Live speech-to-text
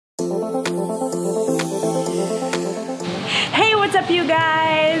you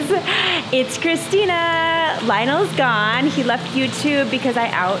guys? It's Christina. Lionel's gone. He left YouTube because I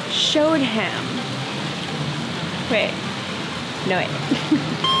outshowed him. Wait. No, wait.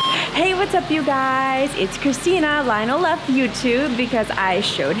 Hey, what's up, you guys? It's Christina. Lionel left YouTube because I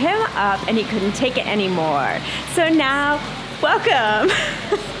showed him up and he couldn't take it anymore. So now, welcome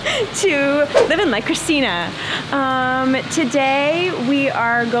to Living Like Christina. Today we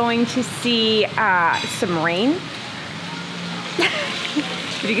are going to see some rain.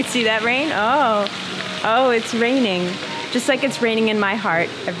 If you can see that rain, oh, it's raining. Just like it's raining in my heart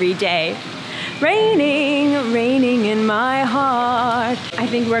every day. Raining, raining in my heart. I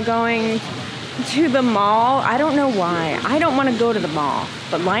think we're going to the mall. I don't know why. I don't want to go to the mall,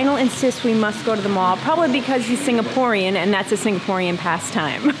 but Lionel insists we must go to the mall, probably because he's Singaporean and that's a Singaporean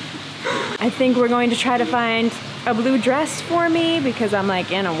pastime. I think we're going to try to find a blue dress for me because I'm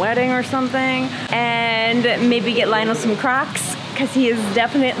like in a wedding or something, and maybe get Lionel some Crocs because he is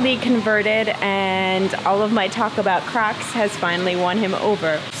definitely converted and all of my talk about Crocs has finally won him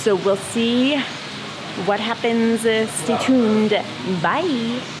over. So we'll see what happens. Stay tuned.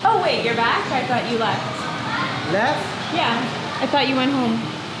 Bye. Oh wait, you're back? I thought you left. Left? Yeah, I thought you went home.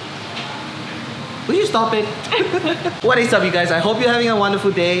 Would you stop it? What is up, you guys? I hope you're having a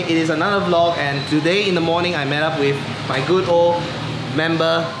wonderful day. It is another vlog, and today in the morning I met up with my good old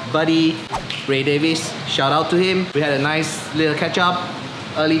member, buddy, Ray Davis. Shout out to him. We had a nice little catch up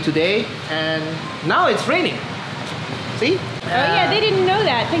early today, and now it's raining. See? Oh yeah, they didn't know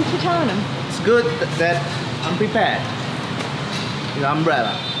that. Thanks for telling them. It's good that I'm prepared. The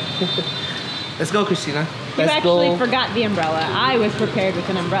umbrella. Let's go, Christina. You actually forgot the umbrella. I was prepared with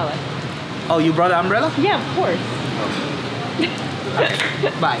an umbrella. Oh, you brought an umbrella? Yeah, of course.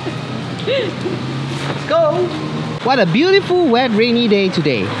 Okay. Bye. Let's go. What a beautiful, wet, rainy day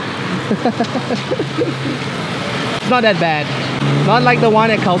today. It's not that bad. Not like the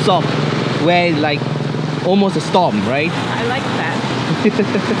one at Khao Sok, where it's like almost a storm, right? I like that.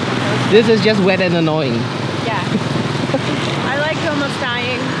 This is just wet and annoying. Yeah. I liked almost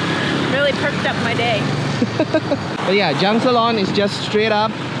dying. Really perked up my day. But yeah, Jung Salon is just straight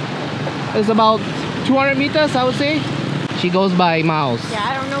up. It's about 200 meters, I would say. She goes by miles. Yeah,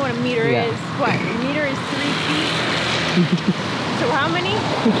 I don't know what a meter is. What? A meter is 3 feet? So how many?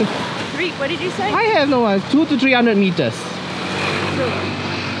 3, what did you say? I have no idea. 200 to 300 meters. So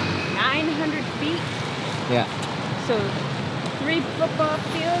 900 feet? Yeah. So 3 football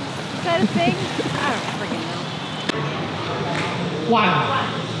fields? Is that a thing? I don't freaking know.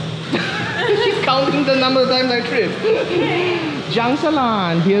 1. She's counting the number of times I trip. Jung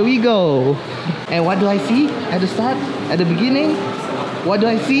Salon, here we go. And what do I see at the start? At the beginning? What do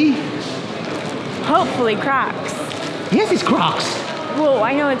I see? Hopefully Crocs. Yes, it's Crocs. Whoa,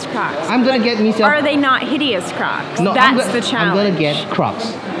 I know it's Crocs. I'm gonna get myself... Are they not hideous Crocs? No, that's the challenge. I'm gonna get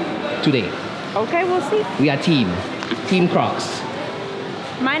Crocs today. Okay, we'll see. We are team Crocs.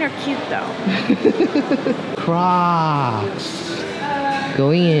 Mine are cute though. Crocs.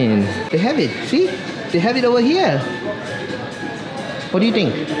 Going in. They have it. See? They have it over here. What do you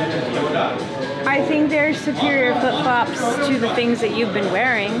think? I think they're superior flip-flops to the things that you've been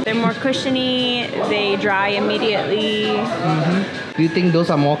wearing. They're more cushiony, they dry immediately. Do you think those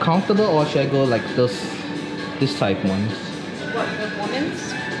are more comfortable, or should I go like this type ones? What, the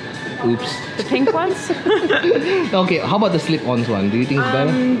women's? Oops. The pink ones? Okay, how about the slip-ons one? Do you think it's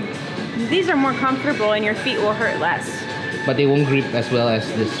better? These are more comfortable and your feet will hurt less. But they won't grip as well as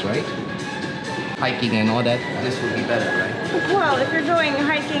this, right? Hiking and all that, this would be better, right? Well, if you're going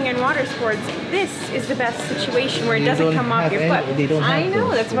hiking and water sports, this is the best situation where it doesn't come off your foot. I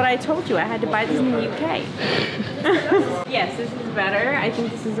know, that's what I told you. I had to buy this in the UK. Yes, this is better. I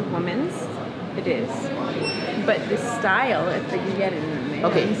think this is a woman's. It is. But the style, if I can get it in there.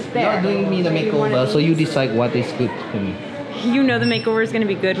 Okay, you're doing me the makeover, so you decide what is good for me. You know the makeover is going to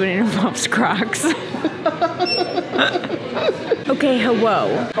be good when it involves Crocs. Okay, hello.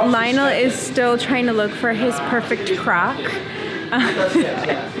 Lionel is still trying to look for his perfect Croc.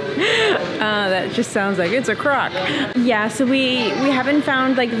 That just sounds like it's a Croc. Yeah, so we haven't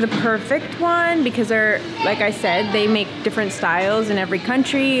found like the perfect one because they're, like I said, they make different styles in every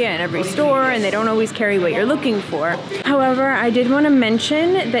country and every store, and they don't always carry what you're looking for. However, I did want to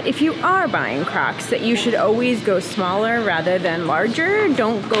mention that if you are buying Crocs, that you should always go smaller rather than larger.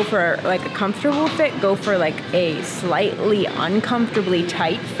 Don't go for like a comfortable fit, go for like a slightly uncomfortably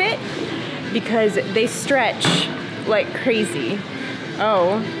tight fit because they stretch like crazy.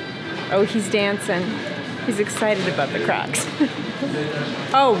 Oh, he's dancing. He's excited about the Crocs.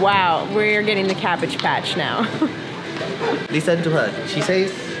 Oh wow, we're getting the Cabbage Patch now. Listen to her. She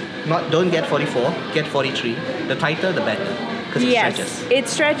says, don't get 44, get 43. The tighter, the better. Because it stretches. It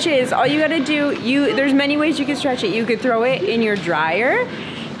stretches. All you gotta do, there's many ways you can stretch it. You could throw it in your dryer,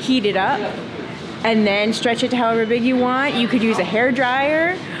 heat it up, and then stretch it to however big you want. You could use a hair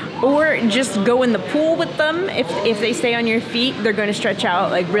dryer, or just go in the pool with them. If they stay on your feet, they're gonna stretch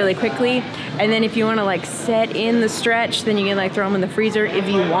out like really quickly. And then if you wanna like set in the stretch, then you can like throw them in the freezer if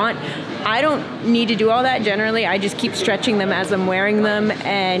you want. I don't need to do all that generally. I just keep stretching them as I'm wearing them,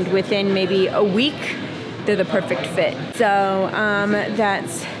 and within maybe a week, they're the perfect fit. So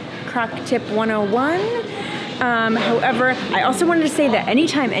that's Croc tip 101. However, I also wanted to say that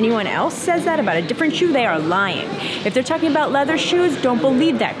anytime anyone else says that about a different shoe, they are lying. If they're talking about leather shoes, don't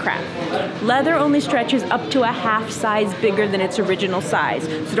believe that crap. Leather only stretches up to a half size bigger than its original size.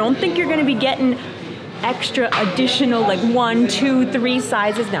 So don't think you're gonna be getting extra additional like 1, 2, 3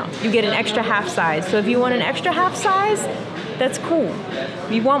 sizes. No, you get an extra half size. So if you want an extra half size, that's cool.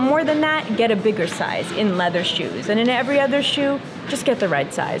 If you want more than that, get a bigger size in leather shoes. And in every other shoe, just get the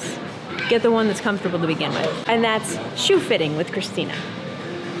right size. Get the one that's comfortable to begin with. And that's shoe fitting with Christina.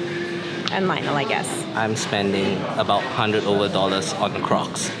 And Lionel, I guess. I'm spending about $100 over on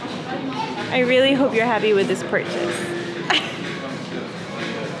Crocs. I really hope you're happy with this purchase.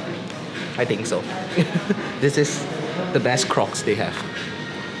 I think so. This is the best Crocs they have.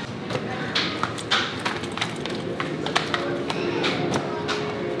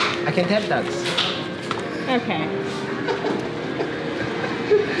 I can tap that. Okay.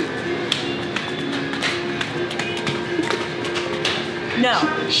 No.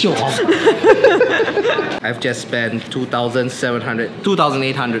 Show off. I've just spent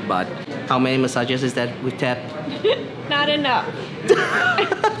 2,800 baht. How many massages is that we tap? Not enough.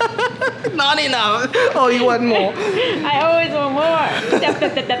 Not enough. Oh, you want more? I always want more.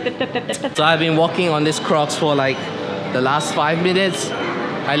 So I've been walking on this Crocs for like the last 5 minutes.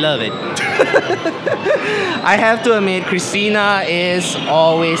 I love it. I have to admit, Christina is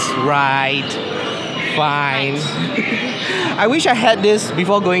always right. Fine. I wish I had this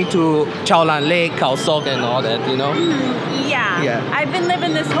before going to Chao Lan Lake, Khao Sok and all that, you know? Yeah. I've been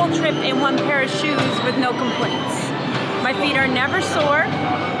living this whole trip in one pair of shoes with no complaints. My feet are never sore.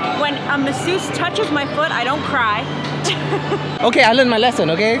 When a masseuse touches my foot, I don't cry. Okay, I learned my lesson,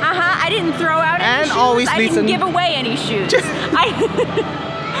 okay? I didn't throw out any shoes. Always I didn't give away any shoes.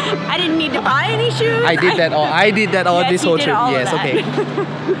 I didn't need to buy any shoes. I did that all. I did that all yes, this whole did trip. all Yes, of that.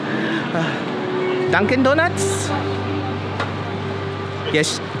 okay. Dunkin' Donuts?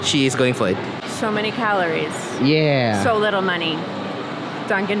 Yes, she is going for it. So many calories. Yeah. So little money.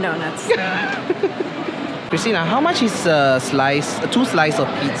 Dunkin' Donuts. Christina, how much is a two slice of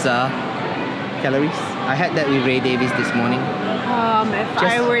pizza calories? I had that with Ray Davis this morning. If Just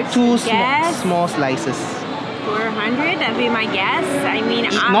I were two to guess, small slices. 400, that'd be my guess. I mean,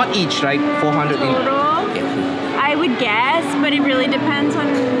 not each, right? 400 total. I would guess, but it really depends on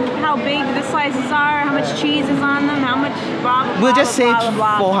how big the slices are, how much cheese is on them, how much blah, blah, We'll just say blah,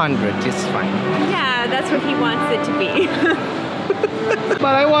 blah, blah. 400, it's fine. Yeah, that's what he wants it to be.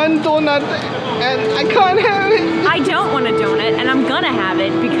 But I want donut and I can't have it. I don't want a donut, and I'm gonna have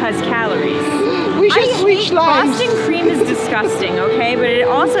it because calories. We should switch lives. Boston cream is disgusting, okay? But it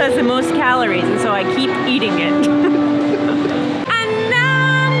also has the most calories, and so I keep eating it. And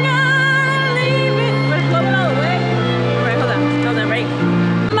now I'm gonna leave it. Let's blow it all away. Alright, hold on, ready?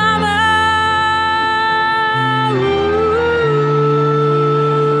 Mama!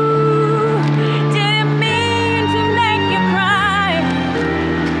 Didn't mean to make you cry.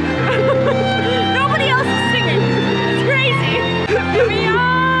 Nobody else is singing. It's crazy. Carry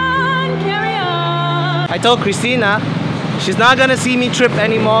on, carry on. I told Christina she's not gonna see me trip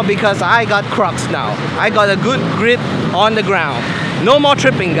anymore because I got Crocs now. I got a good grip on the ground. No more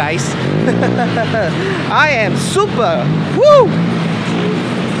tripping, guys. I am super. Woo!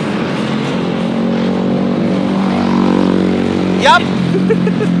 Yup.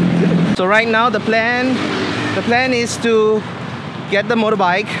 So right now the plan is to get the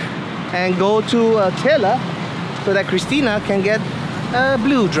motorbike and go to a tailor so that Christina can get a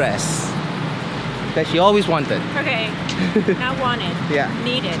blue dress that she always wanted. Okay, not wanted. Yeah.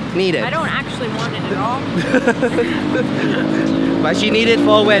 Needed. Needed. I don't actually want it at all. But she needed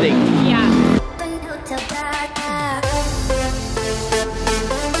for a wedding. Yeah.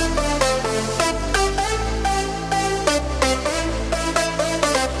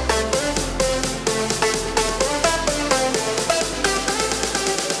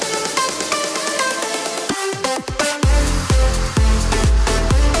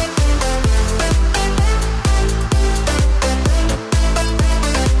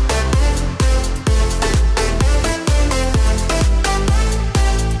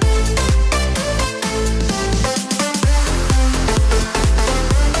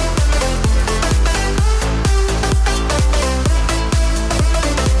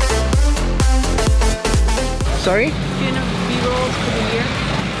 Sorry? Doing B-rolls for the year.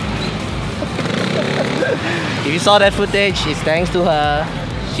 If you saw that footage, it's thanks to her.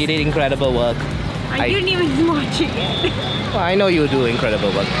 She did incredible work. I didn't even watch it yet. Well, I know you do incredible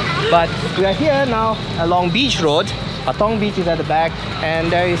work. But we are here now along Beach Road. Patong Beach is at the back,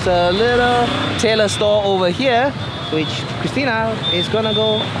 and there is a little tailor store over here, which Christina is gonna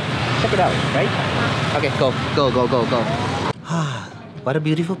go check it out, right? Okay, go. What a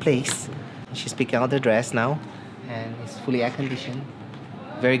beautiful place. She's picking out the dress now, and it's fully air conditioned.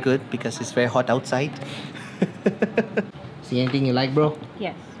 Very good because it's very hot outside. See anything you like, bro?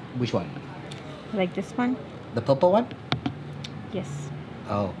 Yes. Which one? Like this one? The purple one? Yes.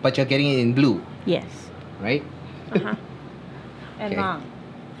 Oh, but you're getting it in blue, Yes. right? Uh-huh. And Okay. long.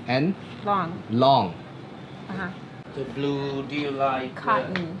 And Long. long. Uh-huh. The blue, do you like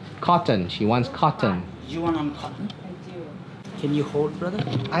Cotton. Cotton. She wants cotton. You want on cotton? I do. Can you hold, brother?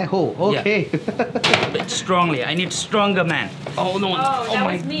 I hope. Okay. Bit strongly. I need stronger man. Oh no. Oh, that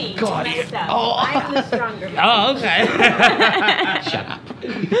was me. God. Messed up. Oh. I'm the stronger. Oh, okay. Shut up.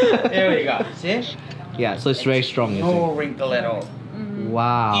 There we go. See? Yeah, so it's very strong. You No wrinkle at all.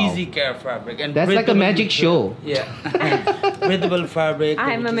 Wow. Easy care fabric. And That's like a breathable magic show. Yeah. Breathable fabric.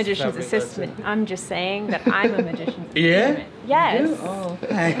 I'm a which is magician's fabric assistant. I'm just saying that I'm a magician's Yeah? assistant. Yes. Oh,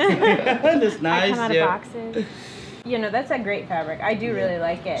 that's I nice. come out Yeah. of boxes. You know, that's a great fabric. I do really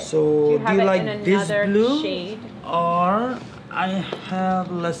like it. So, do you do have you it like in this another blue? shade? Or I have,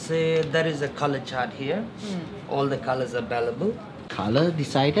 let's say, there is a color chart here. All the colors available. Color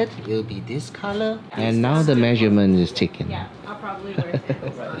decided. It'll be this color. And now the measurement is taken. Yeah, I'll probably wear it.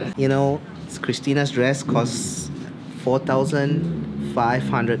 You know, Christina's dress costs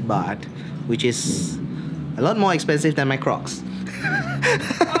 4,500 baht, which is a lot more expensive than my Crocs. Oh,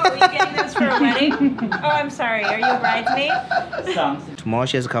 are you getting those for a wedding? Oh, I'm sorry. Are you a bridesmaid? Tomorrow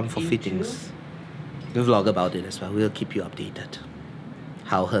she has to come for fittings. We'll vlog about it as well. We'll keep you updated.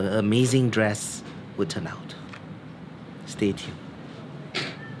 How her amazing dress would turn out. Stay tuned.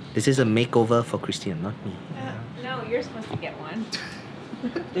 This is a makeover for Christina, not me. No, you're supposed to get one.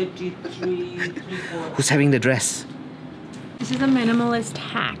 33, 3/4. Who's having the dress? This is a minimalist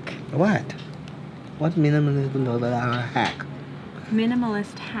hack. What? What minimalist hack?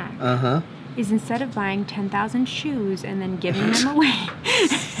 Minimalist hack Uh-huh. is instead of buying 10,000 shoes and then giving them away.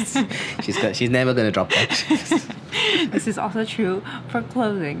 She's never gonna drop that. This is also true for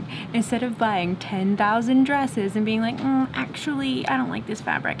clothing. Instead of buying 10,000 dresses and being like, actually, I don't like this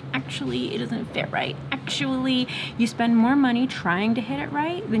fabric. Actually, it doesn't fit right. Actually, you spend more money trying to hit it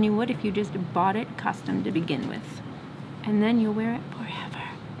right than you would if you just bought it custom to begin with. And then you'll wear it forever.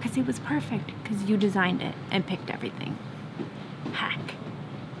 Because it was perfect. Because you designed it and picked everything. Hack.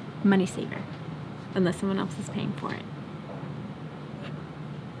 Money saver. Unless someone else is paying for it.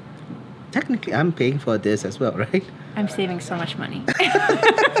 Technically, I'm paying for this as well, right? I'm saving so much money.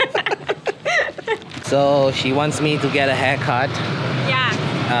 So she wants me to get a haircut. Yeah.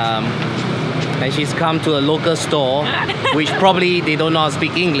 And she's come to a local store, which probably they don't know how to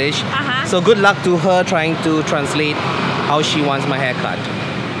speak English. Uh-huh. So good luck to her trying to translate how she wants my haircut.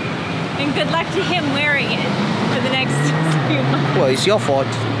 And good luck to him wearing it for the next few months. Well, it's your fault.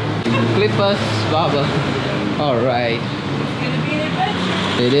 Clippers, barber. All right.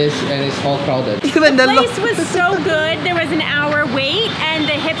 It is, and it's all crowded. Even The place was so good. There was an hour wait, and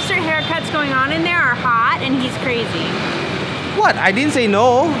the hipster haircuts going on in there are hot, and he's crazy. What? I didn't say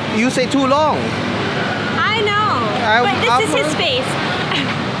no. You say too long. I know, but this is his face.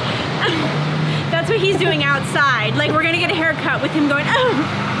 That's what he's doing outside. Like, we're gonna get a haircut with him going,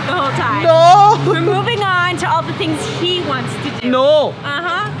 the whole time. No. We're moving on to all the things he wants to do. No.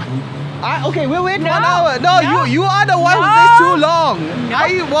 Uh-huh. Okay, we'll wait No. 1 hour. No, No. you are the one who No. says too long. No.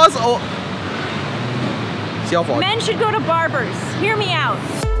 I was. It's your fault. Men should go to barbers. Hear me out.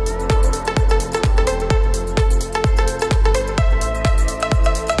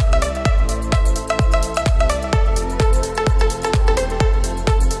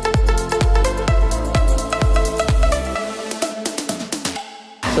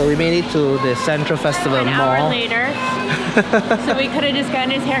 So we made it to the Central Festival An Mall. hour later. So we could have just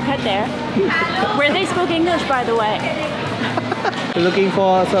gotten his haircut there. Where they spoke English, by the way. Looking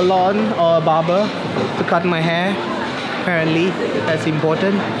for a salon or a barber to cut my hair. Apparently, that's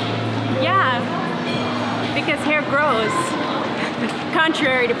important. Yeah, because hair grows.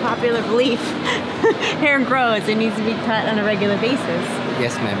 Contrary to popular belief, hair grows. It needs to be cut on a regular basis.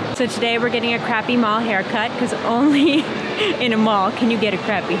 Yes, ma'am. So today we're getting a crappy mall haircut because only in a mall can you get a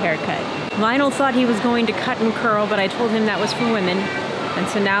crappy haircut. Lionel thought he was going to cut and curl, but I told him that was for women. And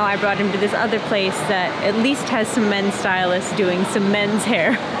so now I brought him to this other place that at least has some men's stylists doing some men's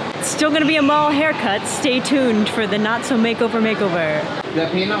hair. Still gonna be a mall haircut. Stay tuned for the not so makeover makeover. You are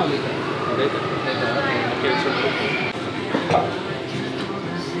paying now or later? Later.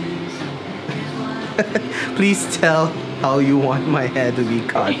 Okay. Please tell how you want my hair to be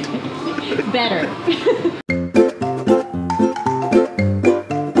cut. Better.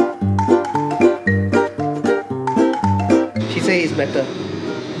 She say it's better.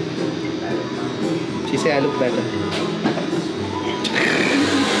 She say I look better.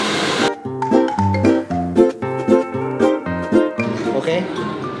 Okay?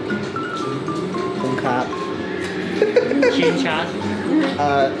 Khung khap. Chin chat.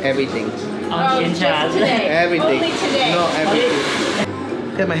 Everything. Chin chat. Everything. Only today. No, everything.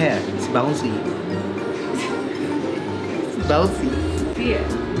 Look at my hair. It's bouncy. It's bouncy. Yeah.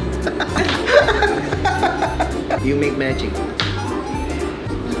 You make magic.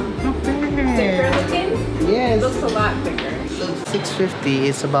 Thicker looking? Yes. Looks a lot thicker. So 650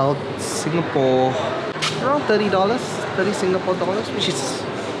 is about Singapore, around $30, 30 Singapore dollars, which is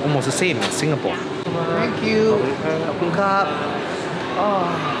almost the same as Singapore. Thank you. Khun Kap. Oh,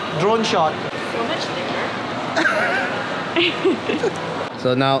 drone shot. So much thicker.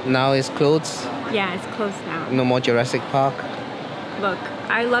 So now it's closed. Yeah, it's closed now. No more Jurassic Park. Look,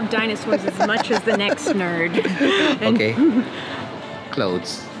 I love dinosaurs as much as the next nerd. Okay.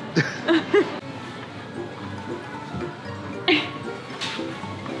 Clothes.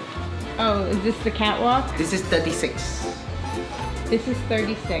 Oh, is this the catwalk? This is 36. This is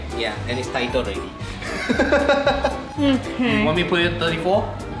 36. Yeah, and it's tight already. Okay. Want me to put it 34?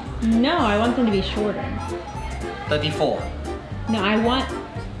 No, I want them to be shorter. 34. No, I want...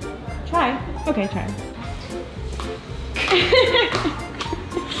 Try. Okay, try.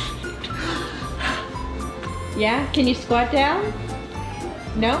 Yeah? Can you squat down?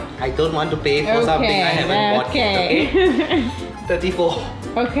 No? I don't want to pay for something I haven't bought yet, okay? 34.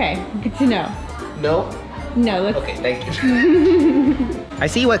 Okay, good to know. No? No, let's... Okay, thank you. I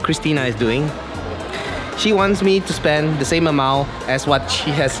see what Christina is doing. She wants me to spend the same amount as what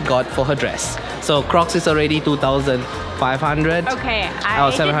she has got for her dress. So Crocs is already 2,500. Okay,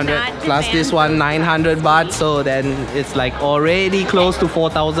 Oh, 700 plus this one 900 baht, so then it's like already close to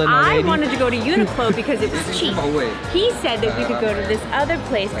 4,000 already. I wanted to go to Uniqlo because it was cheap. He said that we could go to this other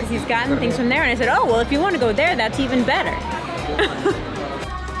place because he's gotten things from there, and I said, oh, well, if you want to go there, that's even better.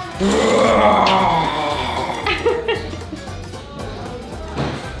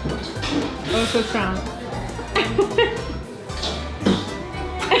 Oh, so strong.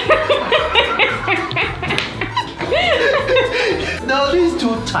 No, this is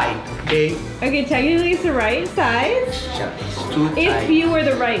too tight, okay? Okay, technically it's the right size. Shut, it's too tight. If you were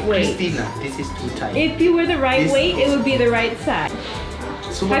the right weight. Christina, this is too tight. If you were the right This weight, it is- would be the right size.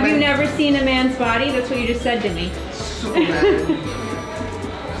 Superman. Have you never seen a man's body? That's what you just said to me. Superman.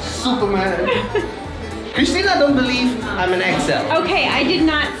 Superman. Christina don't believe I'm an XL. Okay, I did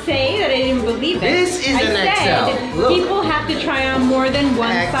not say that I didn't believe it. This is I an said XL. Look. people have to try on more than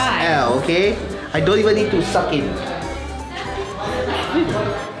one size. XL, okay? I don't even need to suck in.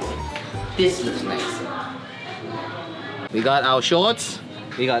 This looks nice. We got our shorts.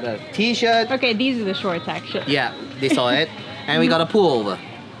 We got a t-shirt. Okay, these are the shorts actually. Yeah, they saw it. And we got a pullover,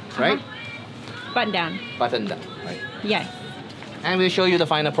 right? Button down. Button down, right? Yes. And we'll show you the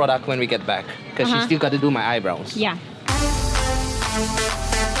final product when we get back. Because she still got to do my eyebrows. Yeah.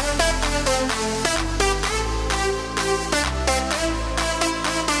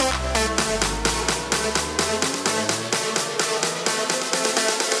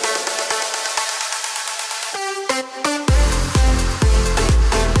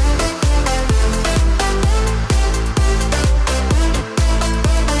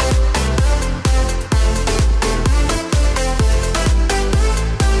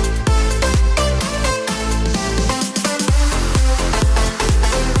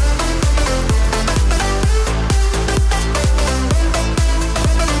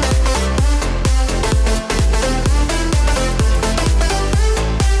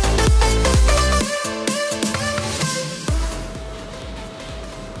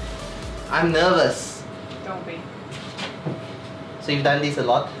 I'm nervous. Don't be. So you've done this a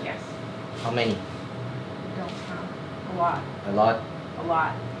lot? Yes. How many? Don't count. A lot. A lot? A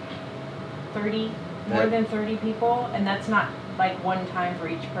lot. 30, more Yeah. than 30 people, and that's not like one time for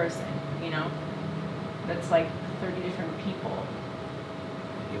each person, you know? That's like 30 different people.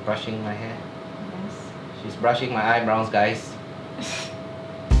 You're brushing my hair? Yes. She's brushing my eyebrows, guys.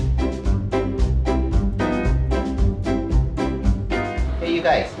 Hey you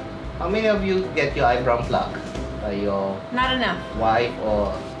guys, how many of you get your eyebrow plucked by your Not enough. wife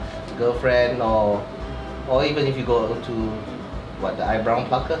or girlfriend or even if you go to what, the eyebrow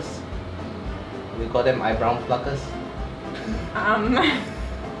pluckers? We call them eyebrow pluckers?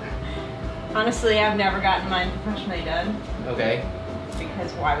 Honestly, I've never gotten mine professionally done. Okay.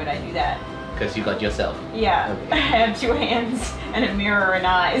 Because why would I do that? Because you got yourself. Yeah. Okay. I have 2 hands and a mirror and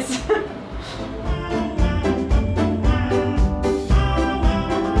eyes.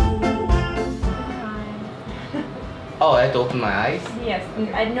 Oh, I have to open my eyes? Yes.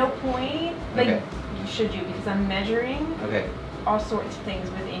 At no point, like, Okay. should you? Because I'm measuring Okay. all sorts of things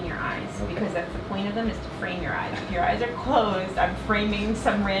within your eyes. Okay. Because that's the point of them, is to frame your eyes. If your eyes are closed, I'm framing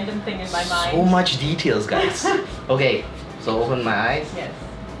some random thing in my mind. So much details, guys. Okay, so open my eyes Yes.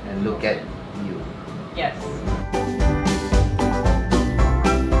 and look at you. Yes.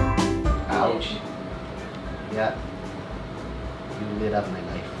 Ouch. Yeah. You lit up my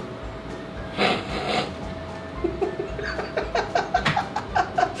life.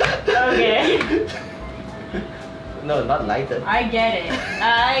 Okay. No, not lighter. I get it.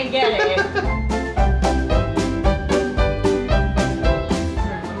 I get it. A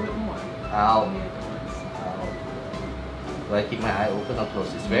little bit more. Ow. Ow. Do I keep my eye open or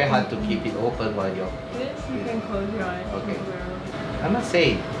closed? It's very hard to keep it open while you're... This, you can close your eyes. Okay. I must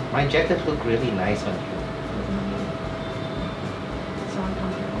say, my jacket look really nice on you. So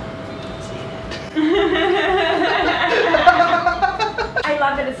uncomfortable. Say I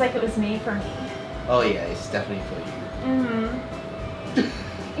love it. It's like it was made for me. that. Oh yeah, it's definitely for you.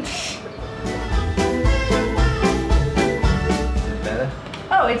 Is it better?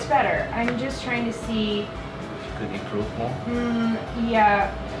 Oh, it's better. I'm just trying to see, Could improve more?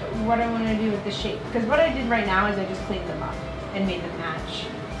 yeah, what I want to do with the shape. Because what I did right now is I just cleaned them up and made them match.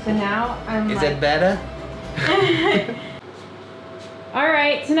 So now I'm Is like... it better?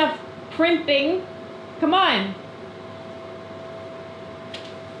 Alright, it's enough primping. Come on.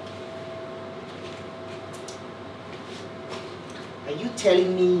 Are you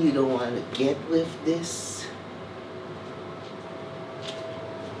telling me you don't want to get with this?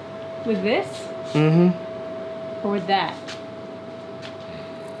 With this? Mm-hmm. Or with that?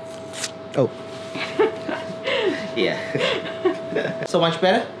 Oh. Yeah. So much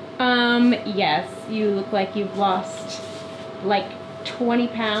better? Yes. You look like you've lost like 20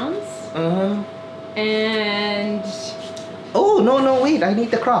 pounds. Uh-huh. And... Oh, no, wait. I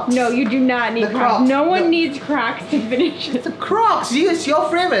need the Crocs. No, you do not need The Crocs. Crocs. No one No. needs Crocs to finish it. The Crocs. It's your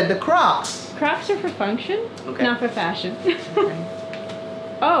favorite, the Crocs. Crocs are for function, Okay. not for fashion.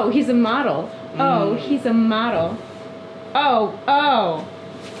 Oh, he's a model. Oh, he's a model. Oh,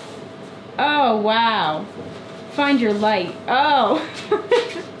 wow. Find your light. Oh.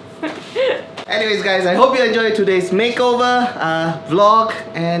 Anyways, guys, I hope you enjoyed today's makeover vlog,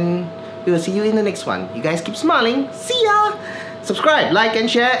 and we will see you in the next one. You guys keep smiling. See ya! Subscribe, like, and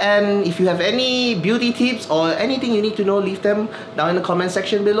share. And if you have any beauty tips or anything you need to know, leave them down in the comment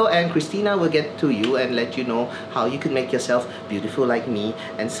section below, and Christina will get to you and let you know how you can make yourself beautiful like me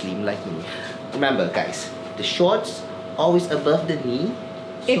and slim like me. Remember, guys, the shorts always above the knee.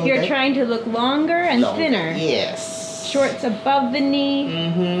 If you're trying to look longer and thinner. Yes. Shorts above the knee.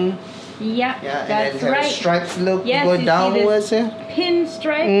 Mm-hmm. Yeah, Yeah, that's and then right. have stripes look Yes, go you see downwards. this Yeah.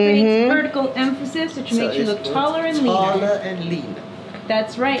 pinstripe creates vertical emphasis, which makes you look taller and leaner. Taller and leaner.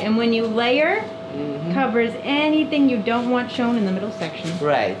 That's right. And when you layer, covers anything you don't want shown in the middle section.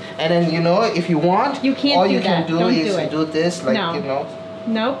 Right. And then, you know, if you want, You can't all do you can that. do Don't is do it. do this, like, No. you know.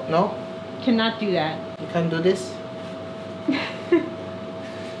 Nope, No? cannot do that. You can't do this?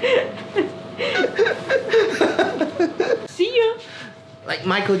 See ya. Like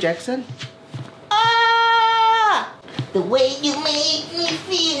Michael Jackson? Ah! The way you make me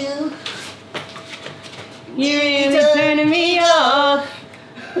feel. You're turning me off.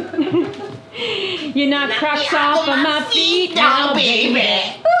 You knock Crocs off of my feet now,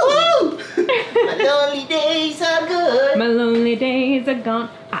 baby. Woo! My lonely days are good. My lonely days are gone.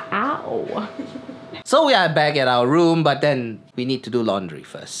 Ow. So we are back at our room, but then we need to do laundry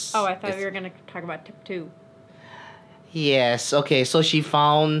first. Oh, I thought we were going to talk about tip 2. Yes, okay, so she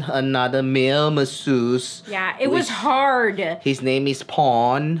found another male masseuse. Yeah, it was hard. His name is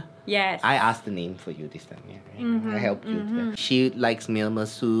Pawn. Yes. I asked the name for you this time. Yeah, right? I helped you. Yeah. She likes male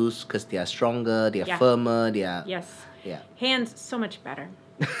masseuse because they are stronger, they are firmer, they are... Yes. Yeah. Hands, so much better.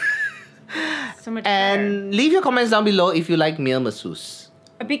 So much And leave your comments down below if you like male masseuse.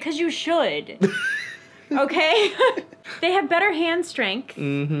 better. Because you should. Okay? They have better hand strength.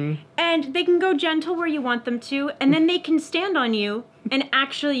 And they can go gentle where you want them to. And then they can stand on you. And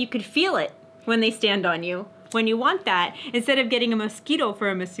actually, you could feel it when they stand on you. When you want that, instead of getting a mosquito for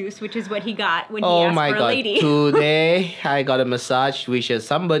a masseuse, which is what he got when he asked for a lady. Today I got a massage, which is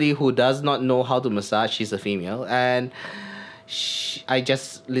somebody who does not know how to massage. She's a female, and I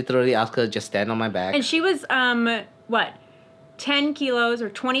just literally asked her just stand on my back. And she was, what, 10 kilos or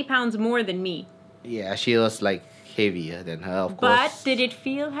 20 pounds more than me. Yeah, she was like heavier than her, of But course. did it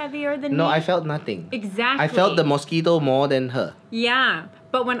feel heavier than me? No, I felt nothing. Exactly. I felt the mosquito more than her. Yeah,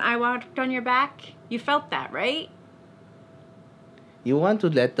 but when I walked on your back, you felt that, right? You want to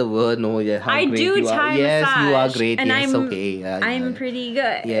let the world know how I great do you are. Thai Yes, massage, you are great. and yes, I'm, okay. I'm pretty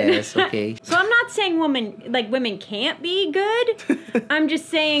good. Yes, okay. So I'm not saying women can't be good. I'm just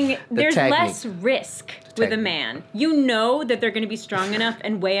saying there's technique. less risk with a man. You know that they're going to be strong enough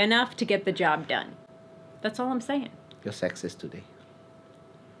and weigh enough to get the job done. That's all I'm saying. You're sexist today.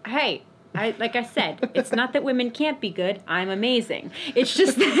 Hey, like I said, it's not that women can't be good. I'm amazing. It's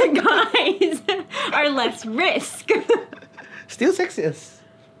just that guys are less risk. Still sexist.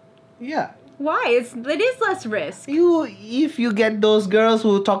 Yeah. Why? It is less risk. If you get those girls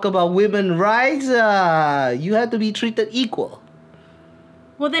who talk about women rights, you have to be treated equal.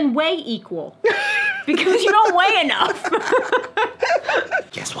 Well, then weigh equal. Because you don't weigh enough.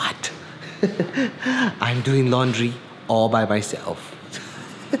 Guess what? I'm doing laundry all by myself.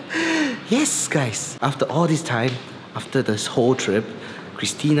 Yes, guys. After all this time, after this whole trip,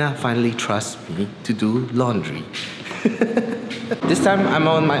 Christina finally trusts me to do laundry. This time I'm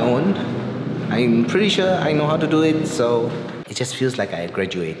on my own. I'm pretty sure I know how to do it, so it just feels like I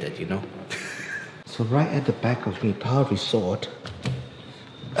graduated, you know? So right at the back of Nepal Resort,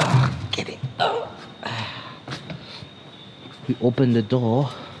 get it. We open the door,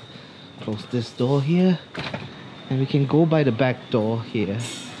 close this door here, and we can go by the back door here.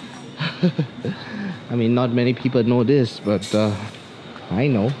 I mean, not many people know this, but I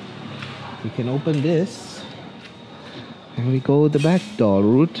know. We can open this and we go the back door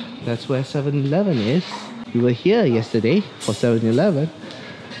route. That's where 7-Eleven is. We were here yesterday for 7-Eleven,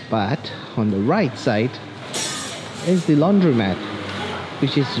 but on the right side is the laundromat,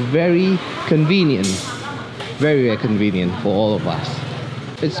 which is very convenient. Very, very convenient for all of us.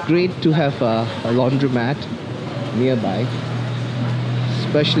 It's great to have a laundromat nearby,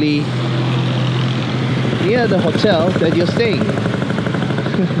 especially near the hotel that you're staying.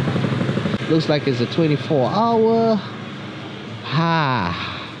 Looks like it's a 24-hour.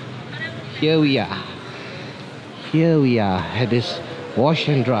 Here we are. Here we are at this wash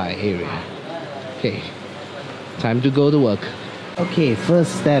and dry area. Okay, time to go to work. Okay,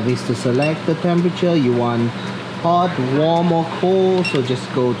 first step is to select the temperature. You want hot, warm or cold, so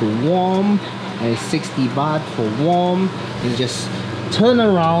just go to warm, and it's 60 baht for warm. And just turn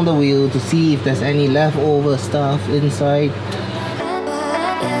around the wheel to see if there's any leftover stuff inside.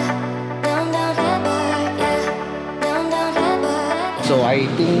 So I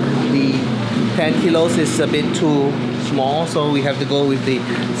think the 10 kilos is a bit too small, so we have to go with the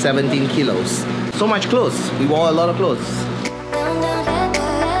 17 kilos. So much clothes. We wore a lot of clothes.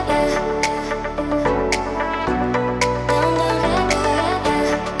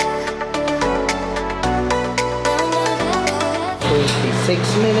 So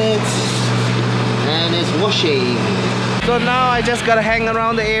 6 minutes and it's washing. So now I just gotta hang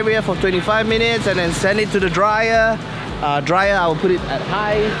around the area for 25 minutes and then send it to the dryer. Dryer, I will put it at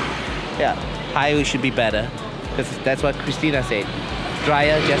high. Yeah, high should be better, because that's what Christina said.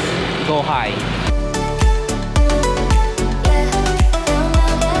 Dryer, just go high.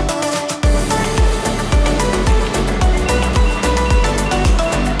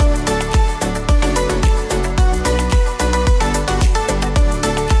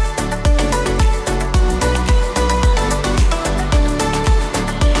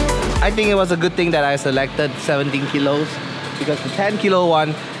 I think it was a good thing that I selected 17 kilos, because the 10 kilo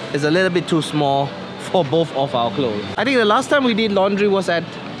one is a little bit too small for both of our clothes. I think the last time we did laundry was at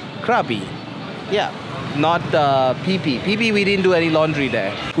Krabi. Yeah, not PP. PP, we didn't do any laundry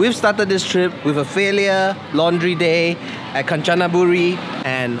there. We've started this trip with a failure laundry day at Kanchanaburi,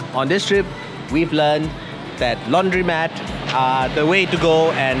 and on this trip we've learned that laundromat are the way to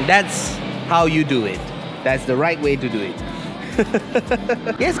go, and that's how you do it. That's the right way to do it.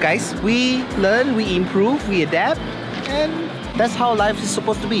 Yes, guys, we learn, we improve, we adapt, and that's how life is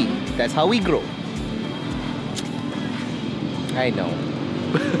supposed to be. That's how we grow. I know.